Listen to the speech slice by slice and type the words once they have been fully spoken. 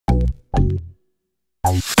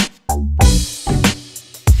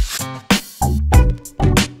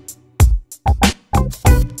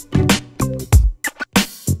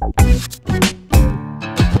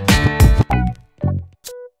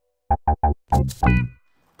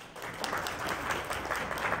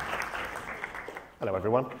Hello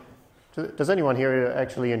everyone. Does anyone here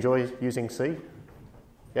actually enjoy using C?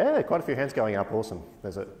 Yeah, quite a few hands going up, awesome.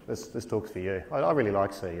 This talk's for you. I really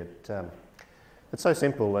like C. It's so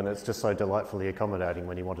simple and it's just so delightfully accommodating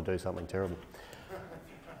when you want to do something terrible.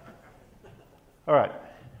 All right,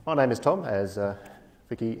 my name is Tom, as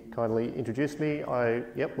Vicky kindly introduced me. I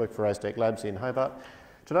work for AsdeqDocs Labs in Hobart.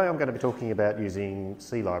 Today I'm going to be talking about using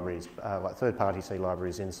C libraries, like third-party C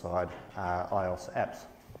libraries inside iOS apps.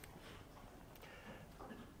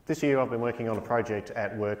 This year I've been working on a project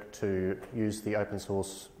at work to use the open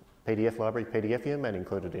source PDF library, pdfium, and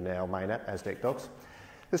include it in our main app, AsdeqDocs.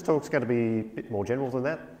 This talk's going to be a bit more general than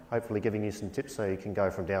that, hopefully giving you some tips so you can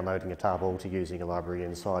go from downloading a tarball to using a library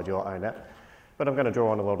inside your own app. But I'm going to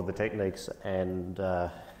draw on a lot of the techniques and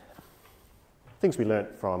things we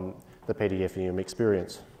learnt from the pdfium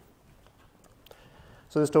experience.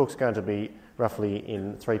 So this talk's going to be roughly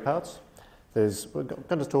in 3 parts. We're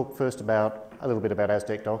going to talk first about a little bit about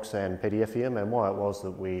AsdeqDocs and pdfium and why it was that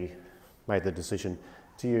we made the decision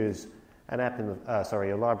to use an app in the,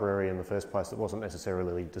 a library in the first place that wasn't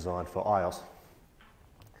necessarily designed for iOS.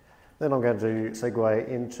 Then I'm going to segue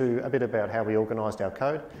into a bit about how we organised our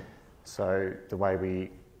code, so the way we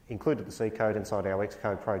included the C code inside our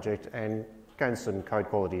Xcode project and gained some code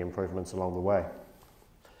quality improvements along the way.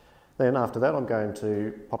 Then after that I'm going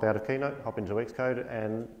to pop out of Keynote, hop into Xcode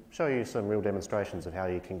and show you some real demonstrations of how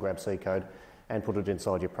you can grab C code and put it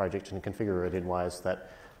inside your project and configure it in ways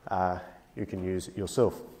that you can use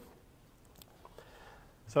yourself.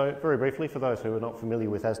 So very briefly, for those who are not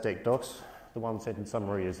familiar with AsdeqDocs, the one-sentence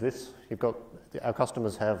summary is this. Our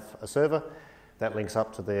customers have a server that links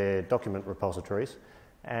up to their document repositories,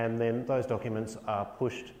 and then those documents are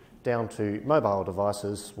pushed down to mobile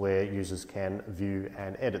devices where users can view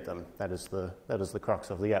and edit them. That is the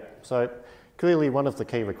crux of the app. So clearly one of the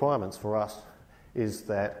key requirements for us is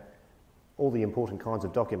that all the important kinds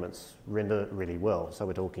of documents render really well. So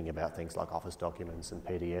we're talking about things like Office documents and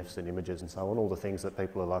PDFs and images and so on, all the things that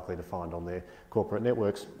people are likely to find on their corporate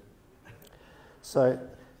networks. So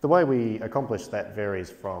the way we accomplish that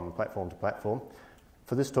varies from platform to platform.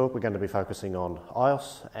 For this talk, we're going to be focusing on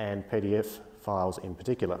iOS and PDF files in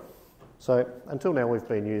particular. So until now, we've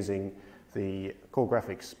been using the Core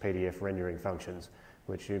Graphics PDF rendering functions,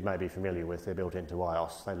 which you may be familiar with. They're built into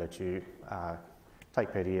iOS. They let you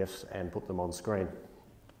take PDFs and put them on screen.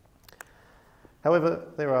 However,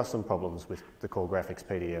 there are some problems with the Core Graphics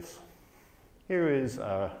PDFs. Here is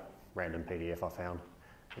a random PDF I found.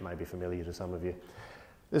 It may be familiar to some of you.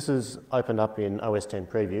 This is opened up in OS X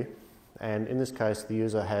Preview, and in this case the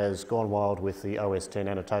user has gone wild with the OS X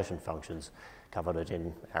annotation functions, covered it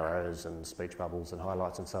in arrows and speech bubbles and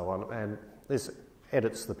highlights and so on, and this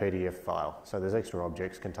edits the PDF file. So there's extra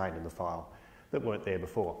objects contained in the file that weren't there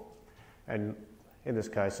before. And in this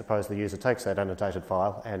case, suppose the user takes that annotated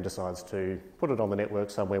file and decides to put it on the network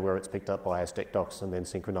somewhere where it's picked up by AsdeqDocs and then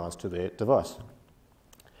synchronised to their device.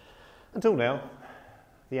 Until now,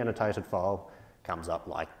 the annotated file comes up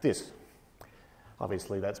like this.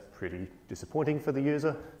 Obviously, that's pretty disappointing for the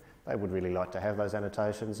user. They would really like to have those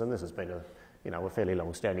annotations, and this has been a fairly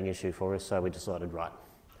long-standing issue for us, so we decided, right,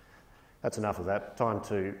 that's enough of that. Time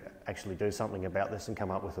to actually do something about this and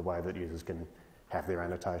come up with a way that users can have their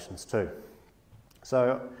annotations too.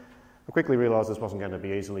 So I quickly realised this wasn't going to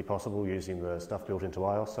be easily possible using the stuff built into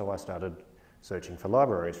iOS, so I started searching for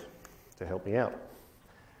libraries to help me out.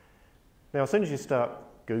 Now, as soon as you start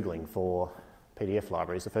Googling for PDF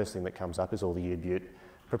libraries, the first thing that comes up is all the U-Butte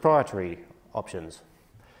proprietary options.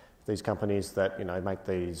 These companies that make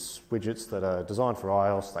these widgets that are designed for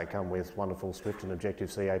iOS, they come with wonderful Swift and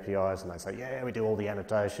Objective-C APIs, and they say, yeah, we do all the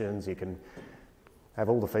annotations, you can have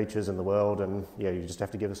all the features in the world, and yeah, you just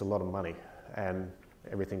have to give us a lot of money and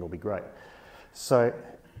everything will be great. So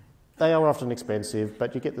they are often expensive,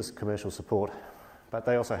 but you get this commercial support, but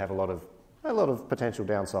they also have a lot of potential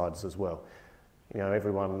downsides as well.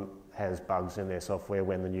 Everyone has bugs in their software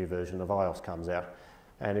when the new version of iOS comes out,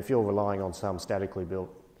 and if you're relying on some statically built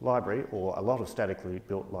library or a lot of statically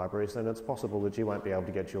built libraries, then it's possible that you won't be able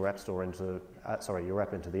to get your app into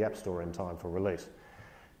the App Store in time for release,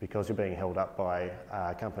 because you're being held up by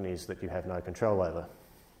companies that you have no control over.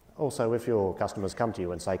 Also, if your customers come to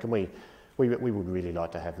you and say, we would really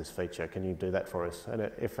like to have this feature, can you do that for us? And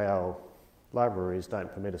if our libraries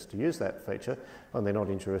don't permit us to use that feature and they're not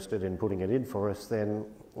interested in putting it in for us, then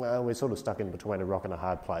we're sort of stuck in between a rock and a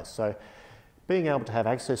hard place. So being able to have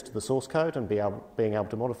access to the source code and being able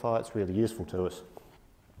to modify it's really useful to us.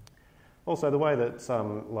 Also, the way that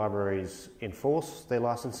some libraries enforce their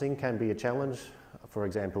licensing can be a challenge. For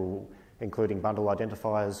example, including bundle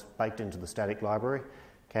identifiers baked into the static library,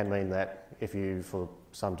 can mean that if you, for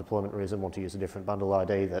some deployment reason, want to use a different bundle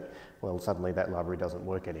ID, that, well, suddenly that library doesn't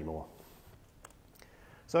work anymore.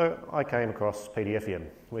 So I came across pdfium,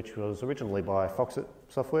 which was originally by Foxit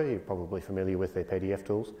Software. You're probably familiar with their PDF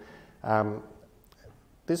tools.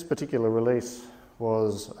 This particular release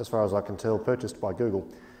was, as far as I can tell, purchased by Google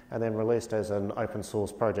and then released as an open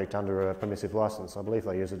source project under a permissive license. I believe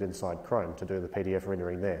they use it inside Chrome to do the PDF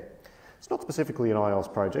rendering there. It's not specifically an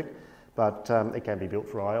iOS project, but it can be built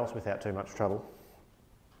for iOS without too much trouble.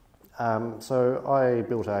 So I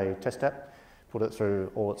built a test app, put it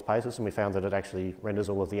through all its paces, and we found that it actually renders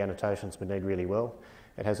all of the annotations we need really well.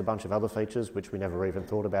 It has a bunch of other features which we never even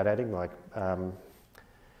thought about adding, like I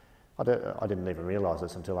didn't even realise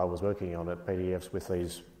this until I was working on it, PDFs with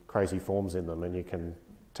these crazy forms in them, and you can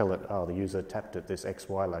tell it, oh, the user tapped at this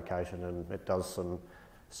XY location and it does some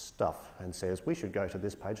stuff and says, we should go to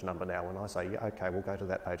this page number now. And I say, yeah, okay, we'll go to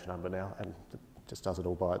that page number now, and it just does it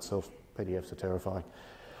all by itself. PDFs are terrifying.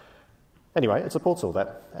 Anyway, it supports all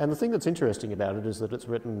that. And the thing that's interesting about it is that it's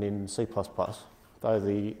written in C++, though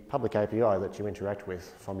the public API that you interact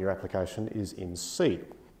with from your application is in C.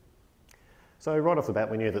 So right off the bat,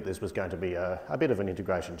 we knew that this was going to be a bit of an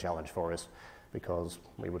integration challenge for us, because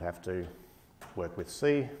we would have to work with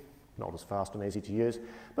C, not as fast and easy to use.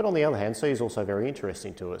 But on the other hand, C is also very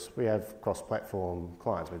interesting to us. We have cross-platform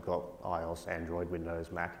clients. We've got iOS, Android,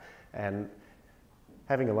 Windows, Mac, and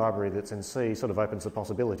having a library that's in C sort of opens the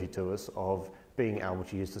possibility to us of being able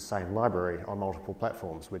to use the same library on multiple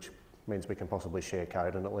platforms, which means we can possibly share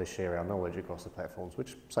code and at least share our knowledge across the platforms,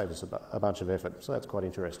 which saves us a bunch of effort. So that's quite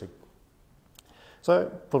interesting. So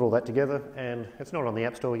put all that together, and it's not on the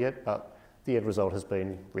App Store yet, but the end result has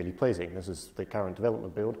been really pleasing. This is the current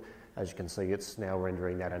development build. As you can see, it's now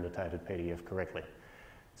rendering that annotated PDF correctly.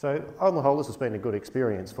 So on the whole, this has been a good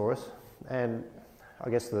experience for us, and I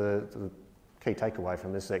guess the key takeaway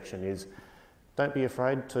from this section is don't be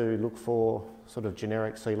afraid to look for sort of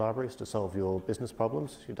generic C libraries to solve your business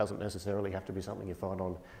problems. It doesn't necessarily have to be something you find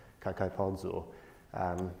on CocoaPods or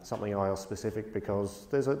something iOS specific, because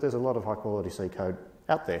there's a lot of high quality C code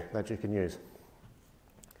out there that you can use.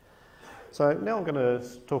 So now I'm going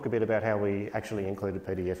to talk a bit about how we actually included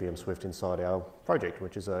pdfium Swift inside our project,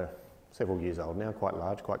 which is several years old now, quite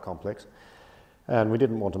large, quite complex, and we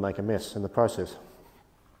didn't want to make a mess in the process.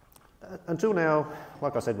 Until now,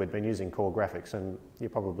 like I said, we'd been using Core Graphics, and you're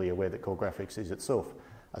probably aware that Core Graphics is itself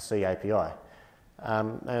a C API.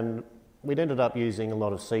 And we'd ended up using a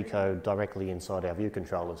lot of C code directly inside our view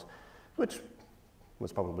controllers, which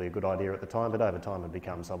was probably a good idea at the time, but over time had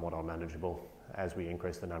become somewhat unmanageable as we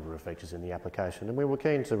increased the number of features in the application. And we were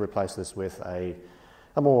keen to replace this with a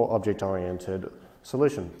more object-oriented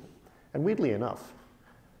solution. And weirdly enough,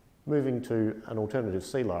 moving to an alternative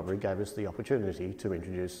C library gave us the opportunity to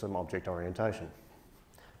introduce some object orientation.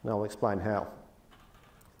 And I'll explain how.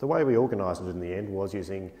 The way we organised it in the end was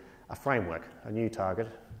using a framework, a new target,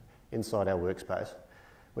 inside our workspace,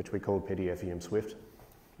 which we called pdfium Swift.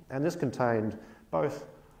 And this contained both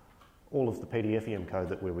all of the pdfium code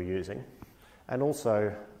that we were using and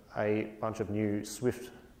also a bunch of new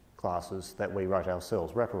Swift classes that we wrote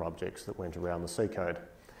ourselves, wrapper objects that went around the C code.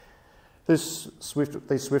 These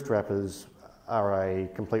Swift wrappers are a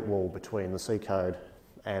complete wall between the C code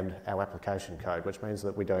and our application code, which means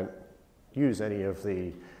that we don't use any of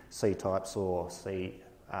the C types or C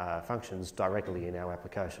functions directly in our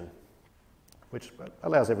application, which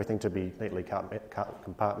allows everything to be neatly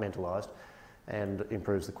compartmentalised and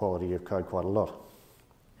improves the quality of code quite a lot.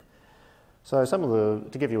 So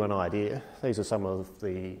to give you an idea, these are some of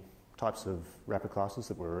the types of wrapper classes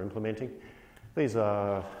that we're implementing. These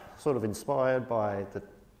are sort of inspired by the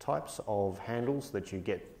types of handles that you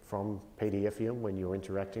get from pdfium when you're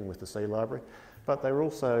interacting with the C library, but they're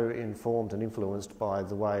also informed and influenced by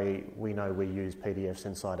the way we know we use PDFs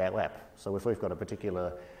inside our app. So if we've got a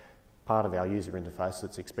particular part of our user interface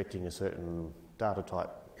that's expecting a certain data type,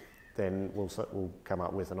 then we'll come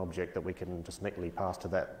up with an object that we can just neatly pass to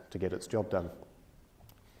that to get its job done.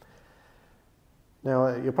 Now,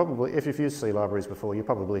 if you've used C libraries before, you're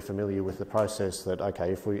probably familiar with the process that,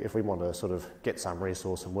 okay, if we want to sort of get some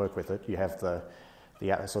resource and work with it, you have the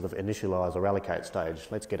sort of initialize or allocate stage.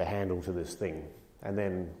 Let's get a handle to this thing. And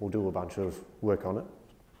then we'll do a bunch of work on it,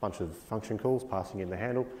 a bunch of function calls, passing in the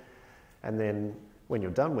handle. And then when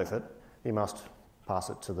you're done with it, you must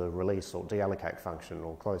pass it to the release or deallocate function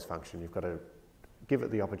or close function. You've got to give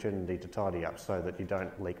it the opportunity to tidy up so that you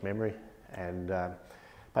don't leak memory and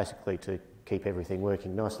basically to keep everything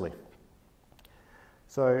working nicely.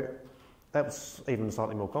 So That's even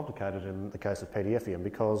slightly more complicated in the case of pdfium,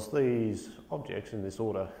 because these objects in this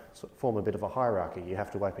order form a bit of a hierarchy. You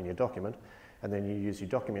have to open your document, and then you use your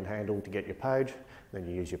document handle to get your page, then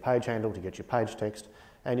you use your page handle to get your page text,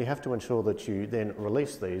 and you have to ensure that you then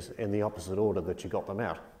release these in the opposite order that you got them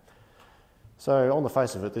out. So on the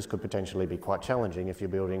face of it, this could potentially be quite challenging if you're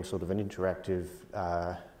building sort of an interactive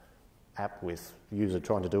app with the user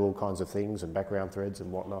trying to do all kinds of things and background threads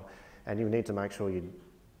and whatnot, and you need to make sure you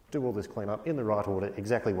do all this cleanup in the right order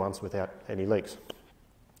exactly once without any leaks.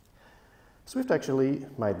 Swift actually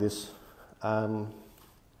made this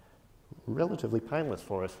relatively painless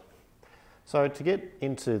for us. So to get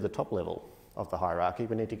into the top level of the hierarchy,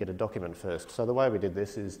 we need to get a document first. So the way we did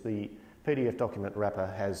this is the PDF document wrapper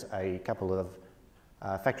has a couple of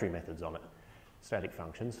factory methods on it, static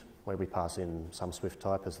functions, where we pass in some Swift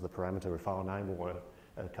type as the parameter, a file name or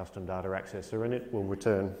a custom data accessor, and it will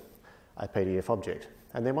return a PDF object.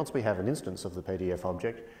 And then once we have an instance of the PDF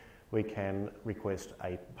object, we can request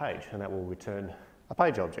a page, and that will return a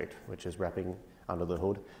page object, which is wrapping under the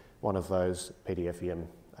hood one of those pdfium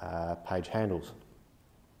page handles.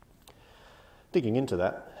 Digging into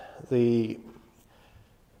that,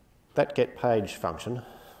 that get page function,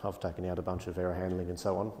 I've taken out a bunch of error handling and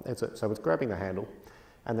so on, so it's grabbing the handle,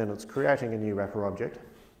 and then it's creating a new wrapper object,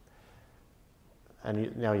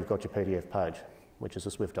 and now you've got your PDF page, which is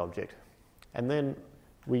a Swift object. And then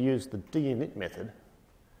we use the dinit method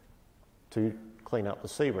to clean up the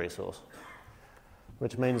C resource,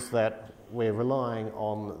 which means that we're relying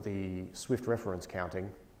on the Swift reference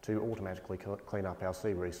counting to automatically clean up our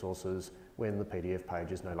C resources when the PDF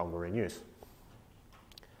page is no longer in use.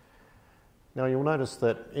 Now you'll notice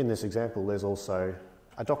that in this example there's also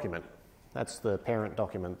a document. That's the parent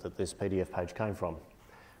document that this PDF page came from.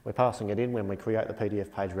 We're passing it in when we create the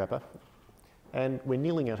PDF page wrapper, and we're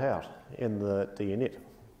nilling it out in the dinit.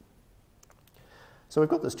 So we've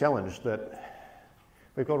got this challenge that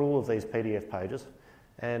we've got all of these PDF pages,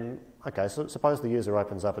 and okay, so suppose the user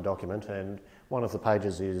opens up a document and one of the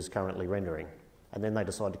pages is currently rendering, and then they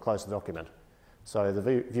decide to close the document. So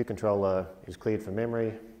the view controller is cleared for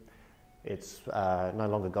memory, it's no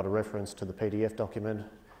longer got a reference to the PDF document,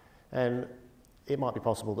 and it might be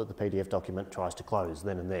possible that the PDF document tries to close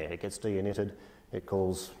then and there. It gets dinitted, it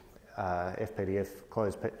calls fpdf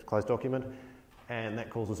close document, and that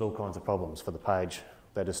causes all kinds of problems for the page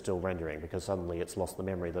that is still rendering, because suddenly it's lost the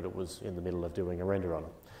memory that it was in the middle of doing a render on.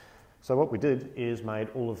 So what we did is made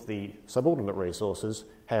all of the subordinate resources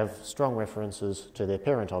have strong references to their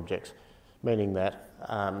parent objects, meaning that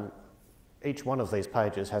each one of these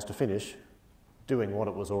pages has to finish doing what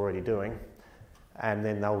it was already doing, and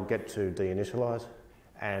then they'll get to deinitialize,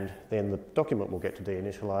 and then the document will get to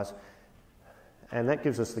deinitialize, and that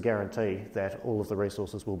gives us the guarantee that all of the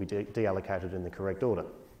resources will be deallocated in the correct order.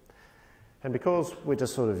 And because we're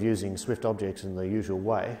just sort of using Swift objects in the usual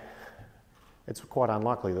way, it's quite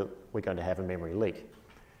unlikely that we're going to have a memory leak.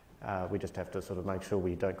 We just have to sort of make sure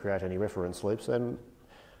we don't create any reference loops, and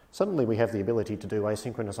suddenly we have the ability to do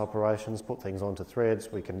asynchronous operations, put things onto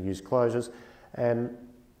threads, we can use closures, and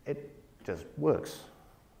it just works.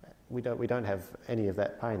 We don't have any of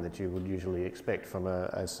that pain that you would usually expect from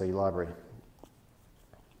a C library.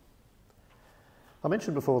 I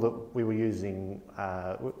mentioned before that we were using,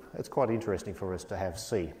 it's quite interesting for us to have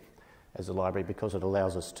C as a library because it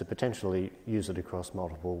allows us to potentially use it across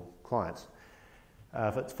multiple clients.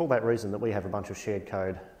 It's for that reason that we have a bunch of shared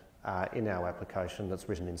code in our application that's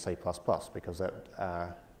written in C++ because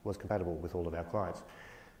that was compatible with all of our clients.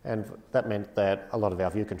 And that meant that a lot of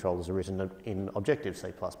our view controllers are written in Objective-C++,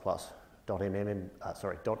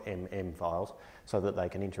 .mm files, so that they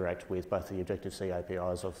can interact with both the Objective-C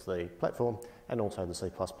APIs of the platform and also the C++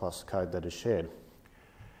 code that is shared.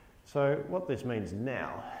 So what this means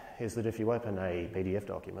now is that if you open a PDF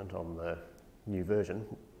document on the new version,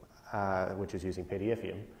 which is using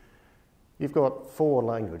pdfium, you've got 4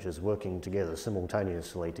 languages working together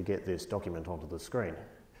simultaneously to get this document onto the screen.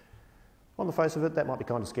 On the face of it, that might be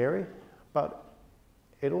kind of scary, but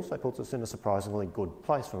it also puts us in a surprisingly good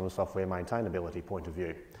place from a software maintainability point of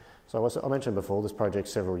view. So as I mentioned before, this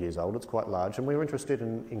project's several years old, it's quite large, and we were interested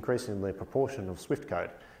in increasing the proportion of Swift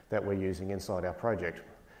code that we're using inside our project.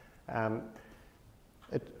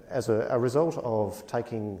 As a result of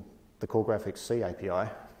taking the Core Graphics C API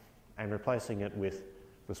and replacing it with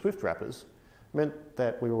the Swift wrappers, meant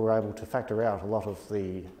that we were able to factor out a lot of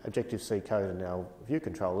the Objective-C code in our view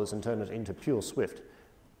controllers and turn it into pure Swift,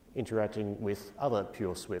 interacting with other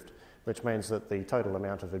pure Swift, which means that the total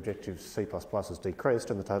amount of Objective-C++ has decreased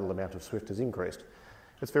and the total amount of Swift has increased.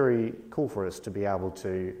 It's very cool for us to be able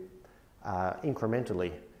to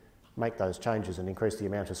incrementally make those changes and increase the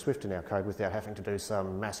amount of Swift in our code without having to do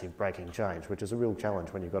some massive breaking change, which is a real challenge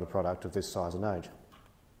when you've got a product of this size and age.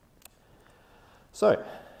 So,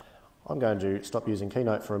 I'm going to stop using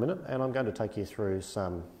Keynote for a minute and I'm going to take you through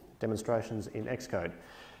some demonstrations in Xcode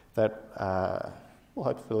that will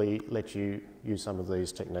hopefully let you use some of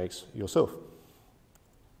these techniques yourself.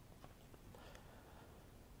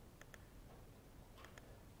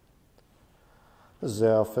 This is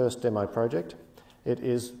our first demo project. It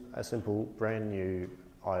is a simple brand new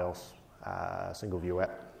iOS single view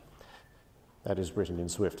app that is written in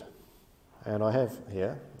Swift. And I have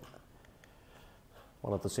here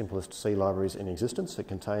one of the simplest C libraries in existence. It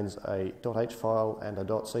contains a .h file and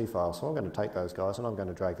a .c file. So I'm going to take those guys and I'm going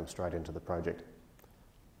to drag them straight into the project.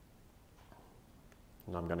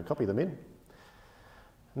 And I'm going to copy them in.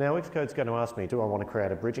 Now Xcode's going to ask me, do I want to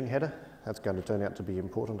create a bridging header? That's going to turn out to be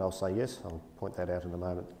important. I'll say yes. I'll point that out in a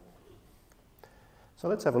moment. So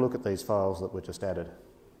let's have a look at these files that were just added.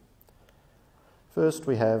 First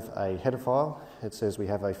we have a header file. It says we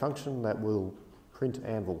have a function that will print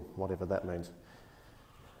anvil, whatever that means.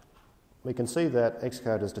 We can see that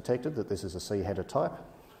Xcode has detected that this is a C header type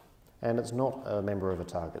and it's not a member of a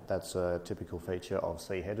target. That's a typical feature of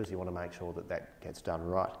C headers. You want to make sure that that gets done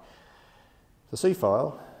right. The C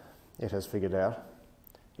file, it has figured out,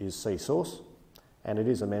 is C source and it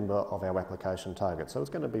is a member of our application target. So it's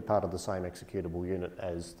going to be part of the same executable unit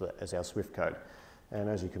as our Swift code. And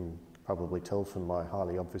as you can probably tell from my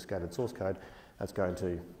highly obfuscated source code, that's going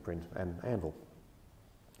to print an anvil.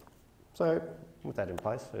 So with that in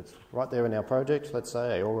place, it's right there in our project. Let's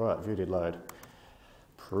say, all right, view did load.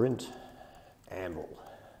 Print anvil,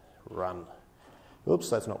 run. Oops,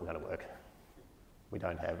 that's not going to work. We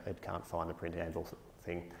don't have, it can't find the print anvil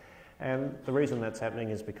thing. And the reason that's happening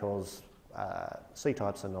is because C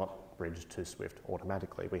types are not bridged to Swift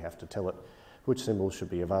automatically. We have to tell it which symbols should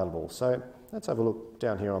be available. So let's have a look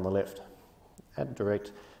down here on the left. Add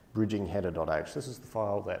direct bridging header.h. This is the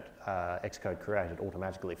file that Xcode created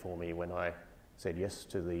automatically for me when I said yes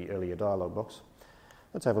to the earlier dialog box.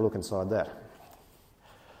 Let's have a look inside that.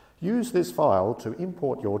 Use this file to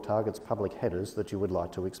import your target's public headers that you would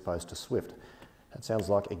like to expose to Swift. That sounds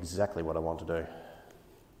like exactly what I want to do.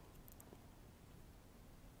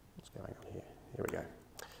 What's going on here? Here we go.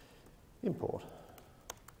 Import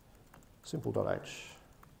simple.h.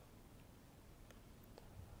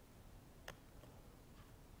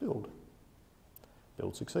 Build.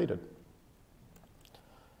 Build succeeded.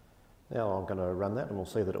 Now I'm going to run that and we'll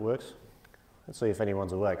see that it works. Let's see if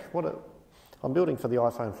anyone's awake. I'm building for the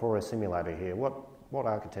iPhone 4S simulator here. What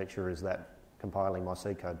architecture is that compiling my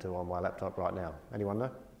C code to on my laptop right now? Anyone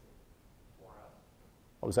know? 4S.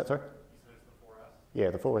 What was that, sorry? You said it's the 4S? Yeah,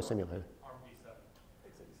 the 4S simulator. ARM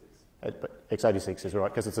v7. x86. x86 is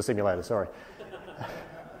right, because it's a simulator, sorry.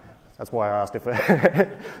 That's why I asked if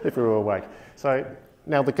we were awake. So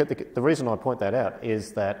now the reason I point that out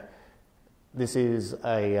is that this is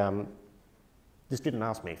this didn't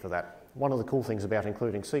ask me for that. One of the cool things about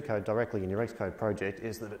including C code directly in your Xcode project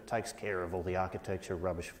is that it takes care of all the architecture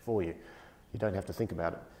rubbish for you. You don't have to think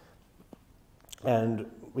about it.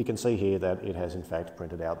 And we can see here that it has in fact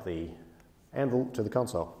printed out the anvil to the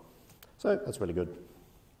console. So that's really good.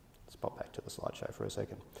 Let's pop back to the slideshow for a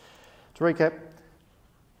second. To recap,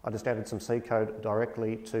 I just added some C code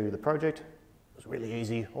directly to the project. It was really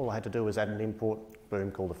easy. All I had to do was add an import,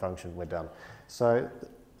 boom, call the function, we're done. So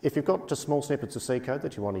if you've got just small snippets of C code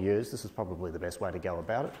that you want to use, this is probably the best way to go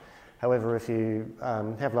about it. However, if you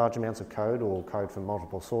have large amounts of code or code from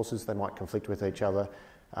multiple sources, they might conflict with each other.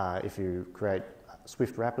 If you create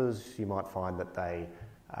Swift wrappers, you might find that they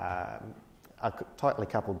are tightly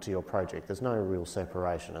coupled to your project. There's no real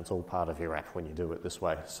separation. It's all part of your app when you do it this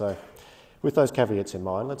way. So with those caveats in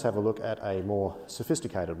mind, let's have a look at a more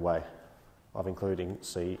sophisticated way of including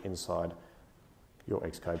C inside your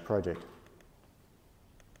Xcode project.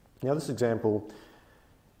 Now this example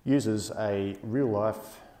uses a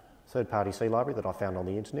real-life third-party C library that I found on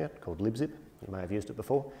the internet called libzip. You may have used it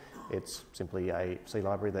before. It's simply a C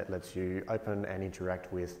library that lets you open and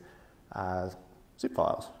interact with zip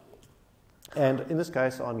files. And in this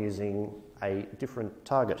case, I'm using a different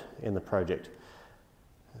target in the project.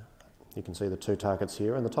 You can see the two targets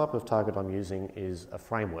here, and the type of target I'm using is a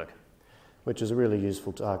framework, which is a really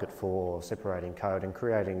useful target for separating code and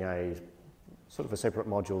creating a sort of a separate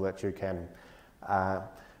module that you can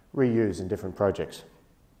reuse in different projects.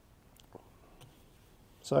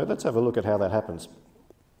 So let's have a look at how that happens.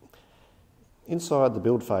 Inside the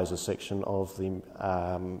build phases section of the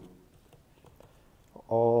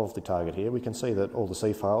target here, we can see that all the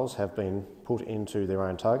C files have been put into their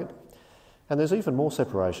own target. And there's even more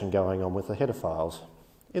separation going on with the header files.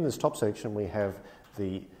 In this top section we have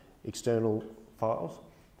the external files.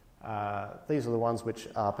 These are the ones which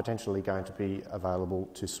are potentially going to be available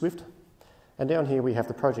to Swift. And down here we have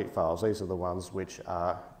the project files. These are the ones which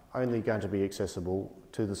are only going to be accessible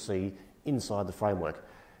to the C inside the framework.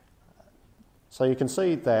 So you can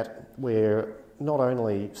see that we're not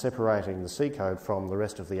only separating the C code from the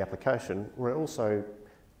rest of the application, we're also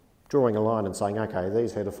drawing a line and saying, okay,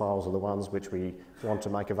 these header files are the ones which we want to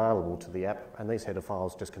make available to the app, and these header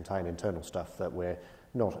files just contain internal stuff that we're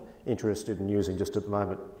not interested in using just at the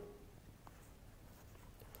moment.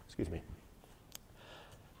 Excuse me.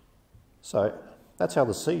 So that's how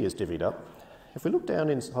the C is divvied up. If we look down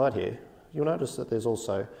inside here, you'll notice that there's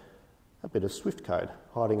also a bit of Swift code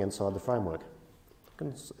hiding inside the framework.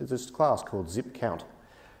 There's this class called zip count.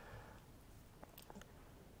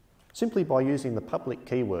 Simply by using the public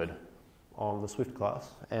keyword on the Swift class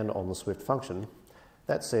and on the Swift function,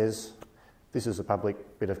 that says this is a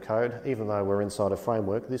public bit of code. Even though we're inside a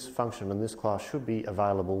framework, this function and this class should be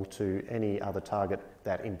available to any other target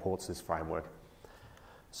that imports this framework.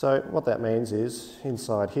 So what that means is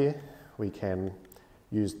inside here we can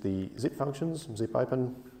use the zip functions, zip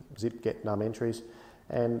open, zip get num entries,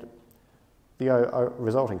 and the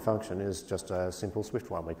resulting function is just a simple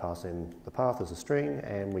Swift one. We pass in the path as a string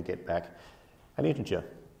and we get back an integer.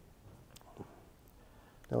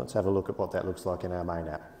 Now let's have a look at what that looks like in our main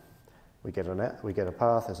app. We get a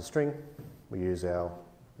path as a string, we use our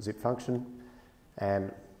zip function,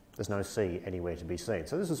 and there's no C anywhere to be seen.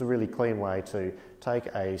 So this is a really clean way to take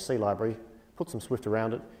a C library, put some Swift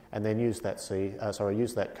around it, and then use that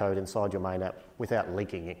use that code inside your main app without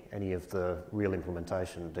leaking any of the real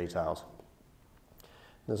implementation details.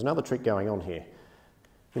 There's another trick going on here.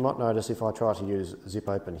 You might notice if I try to use zip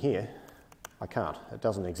open here, I can't. It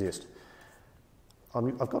doesn't exist.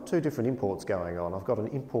 I've got two different imports going on. I've got an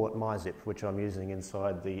import myzip, which I'm using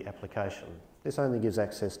inside the application. This only gives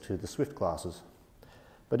access to the Swift classes.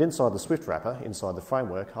 But inside the Swift wrapper, inside the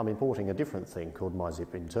framework, I'm importing a different thing called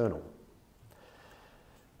myzip internal.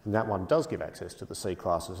 And that one does give access to the C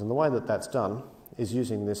classes. And the way that that's done is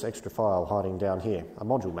using this extra file hiding down here, a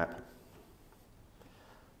module map.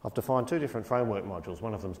 I've defined two different framework modules.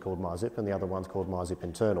 One of them is called myzip and the other one's called myzip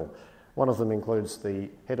internal. One of them includes the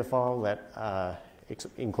header file that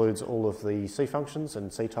includes all of the C functions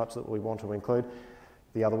and C types that we want to include.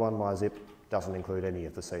 The other one, myzip, doesn't include any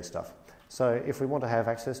of the C stuff. So if we want to have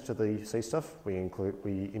access to the C stuff, we import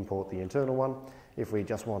the internal one. If we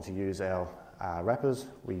just want to use our wrappers,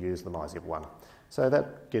 we use the myzip one. So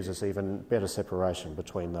that gives us even better separation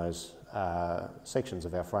between those sections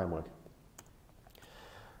of our framework.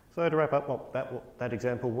 So to wrap up what that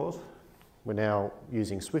example was, we're now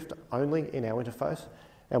using Swift only in our interface,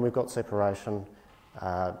 and we've got separation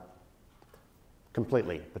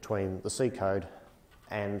completely between the C code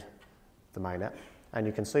and the main app. And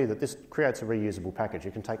you can see that this creates a reusable package.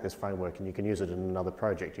 You can take this framework and you can use it in another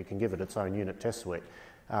project. You can give it its own unit test suite.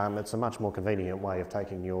 It's a much more convenient way of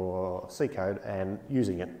taking your C code and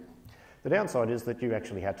using it. The downside is that you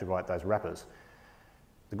actually had to write those wrappers.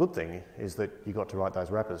 The good thing is that you got to write those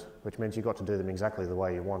wrappers, which means you got to do them exactly the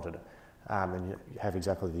way you wanted, and you have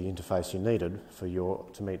exactly the interface you needed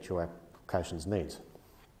to meet your application's needs.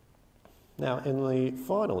 Now, in the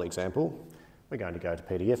final example, we're going to go to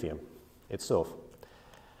pdfium itself.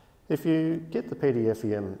 If you get the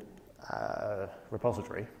pdfium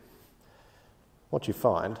repository, what you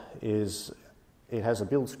find is it has a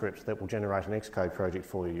build script that will generate an Xcode project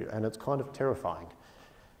for you, and it's kind of terrifying.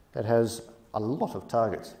 It has a lot of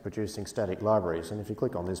targets producing static libraries, and if you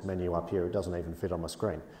click on this menu up here, it doesn't even fit on my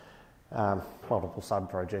screen. Multiple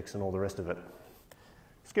sub-projects and all the rest of it.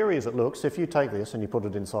 Scary as it looks, if you take this and you put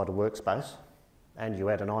it inside a workspace, and you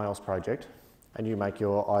add an iOS project, and you make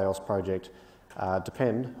your iOS project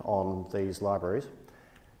depend on these libraries,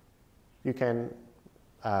 you can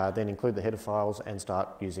then include the header files and start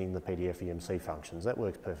using the pdfium C functions. That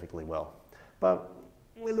works perfectly well. But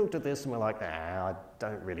we looked at this and we're like, nah, I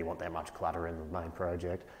don't really want that much clutter in the main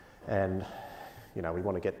project. And, you know, we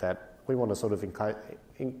want to get that, we want to sort of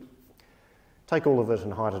take all of it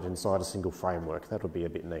and hide it inside a single framework. That would be a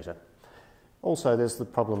bit neater. Also, there's the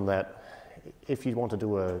problem that if you want to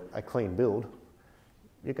do a clean build,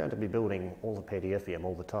 you're going to be building all the pdfium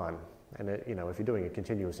all the time. And, you know, if you're doing a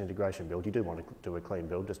continuous integration build, you do want to do a clean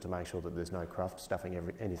build just to make sure that there's no cruft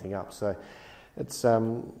stuffing anything up. So it's,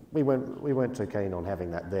 we weren't too keen on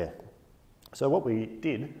having that there. So what we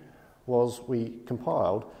did was we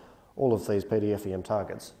compiled all of these pdfium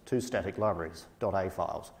targets to static libraries, .a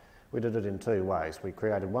files. We did it in two ways. We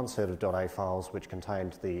created one set of .a files which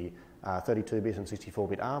contained the 32-bit and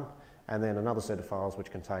 64-bit ARM, and then another set of files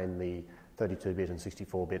which contain the 32-bit and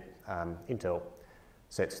 64-bit Intel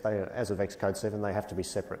sets. They, as of Xcode 7, they have to be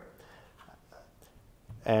separate.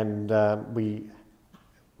 And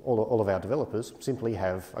all of our developers simply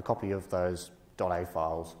have a copy of those .a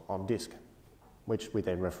files on disk, which we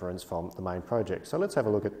then reference from the main project. So let's have a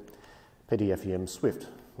look at pdfium Swift,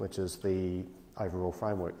 which is the overall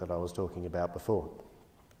framework that I was talking about before.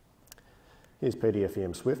 Here's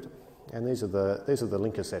pdfium Swift, and these are the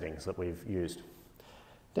linker settings that we've used.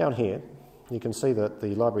 Down here, you can see that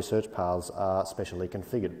the library search paths are specially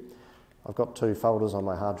configured. I've got two folders on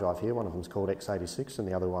my hard drive here. One of them is called x86 and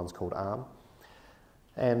the other one's called ARM.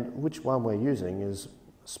 And which one we're using is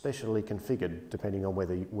specially configured depending on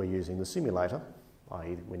whether we're using the simulator,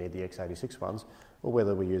 i.e. we need the x86 ones, or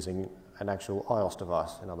whether we're using an actual iOS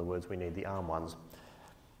device. In other words, we need the ARM ones.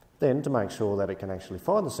 Then, to make sure that it can actually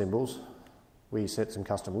find the symbols, we set some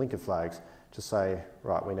custom linker flags to say,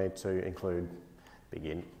 right, we need to include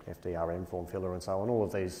begin, FDRM, form filler, and so on, all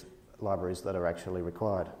of these libraries that are actually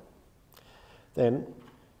required. Then,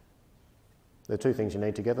 there are two things you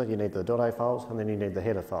need together. You need the .a files, and then you need the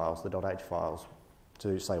header files, the .h files,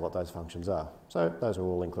 to say what those functions are. So those are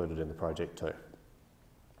all included in the project too.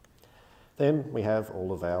 Then we have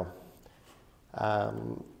all of our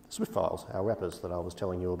Swift files, our wrappers that I was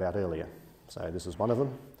telling you about earlier. So this is one of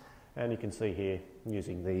them, and you can see here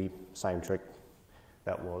using the same trick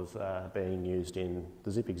that was being used in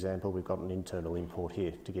the zip example. We've got an internal import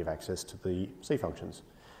here to give access to the C functions.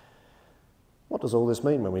 What does all this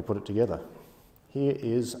mean when we put it together? Here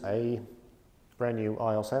is a brand new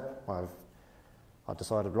iOS app. I've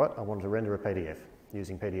decided, right, I wanted to render a PDF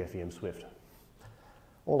using pdfium Swift.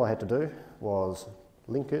 All I had to do was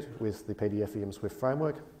link it with the pdfium Swift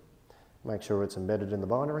framework, make sure it's embedded in the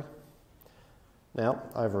binary. Now,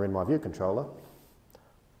 over in my view controller,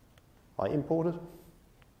 I import it,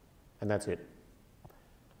 and that's it.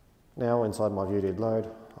 Now, inside my view did load,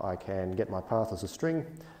 I can get my path as a string.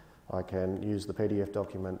 I can use the PDF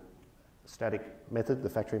document static method, the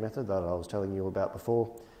factory method that I was telling you about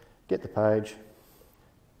before, get the page,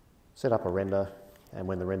 set up a render, and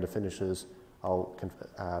when the render finishes, I'll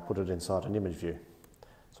put it inside an image view.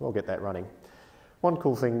 So I'll get that running. One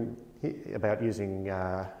cool thing about using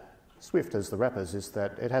Swift as the wrappers is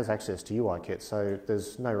that it has access to UI kits, so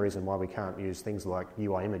there's no reason why we can't use things like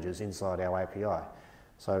UI images inside our API.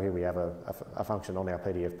 So here we have a function on our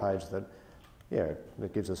PDF page that, yeah,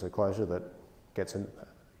 it gives us a closure that gets an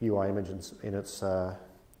UI image in its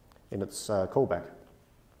callback.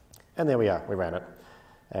 And there we are, we ran it.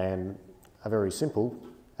 And a very simple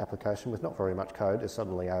application with not very much code is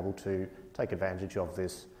suddenly able to take advantage of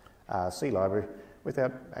this C library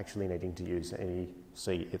without actually needing to use any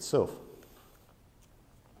C itself.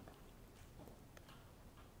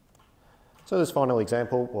 So this final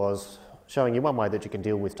example was showing you one way that you can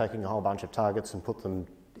deal with taking a whole bunch of targets and put them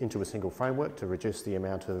into a single framework to reduce the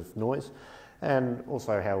amount of noise, and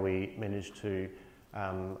also how we managed to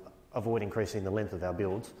avoid increasing the length of our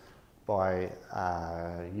builds by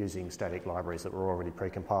using static libraries that were already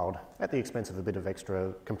pre-compiled at the expense of a bit of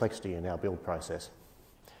extra complexity in our build process.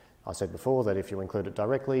 I said before that if you include it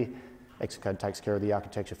directly, Xcode takes care of the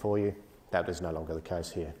architecture for you. That is no longer the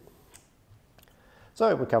case here.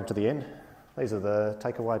 So we've come to the end. These are the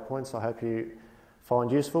takeaway points I hope you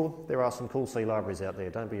find useful. There are some cool C libraries out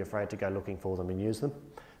there. Don't be afraid to go looking for them and use them.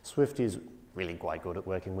 Swift is really quite good at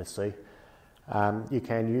working with C. You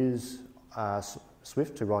can use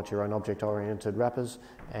Swift to write your own object-oriented wrappers,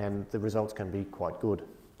 and the results can be quite good.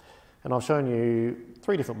 And I've shown you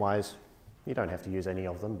 3 different ways. You don't have to use any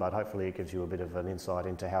of them, but hopefully it gives you a bit of an insight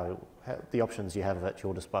into how the options you have at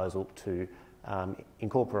your disposal to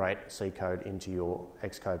incorporate C code into your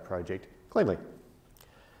Xcode project cleanly.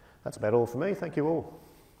 That's about all for me. Thank you all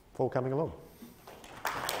for coming along.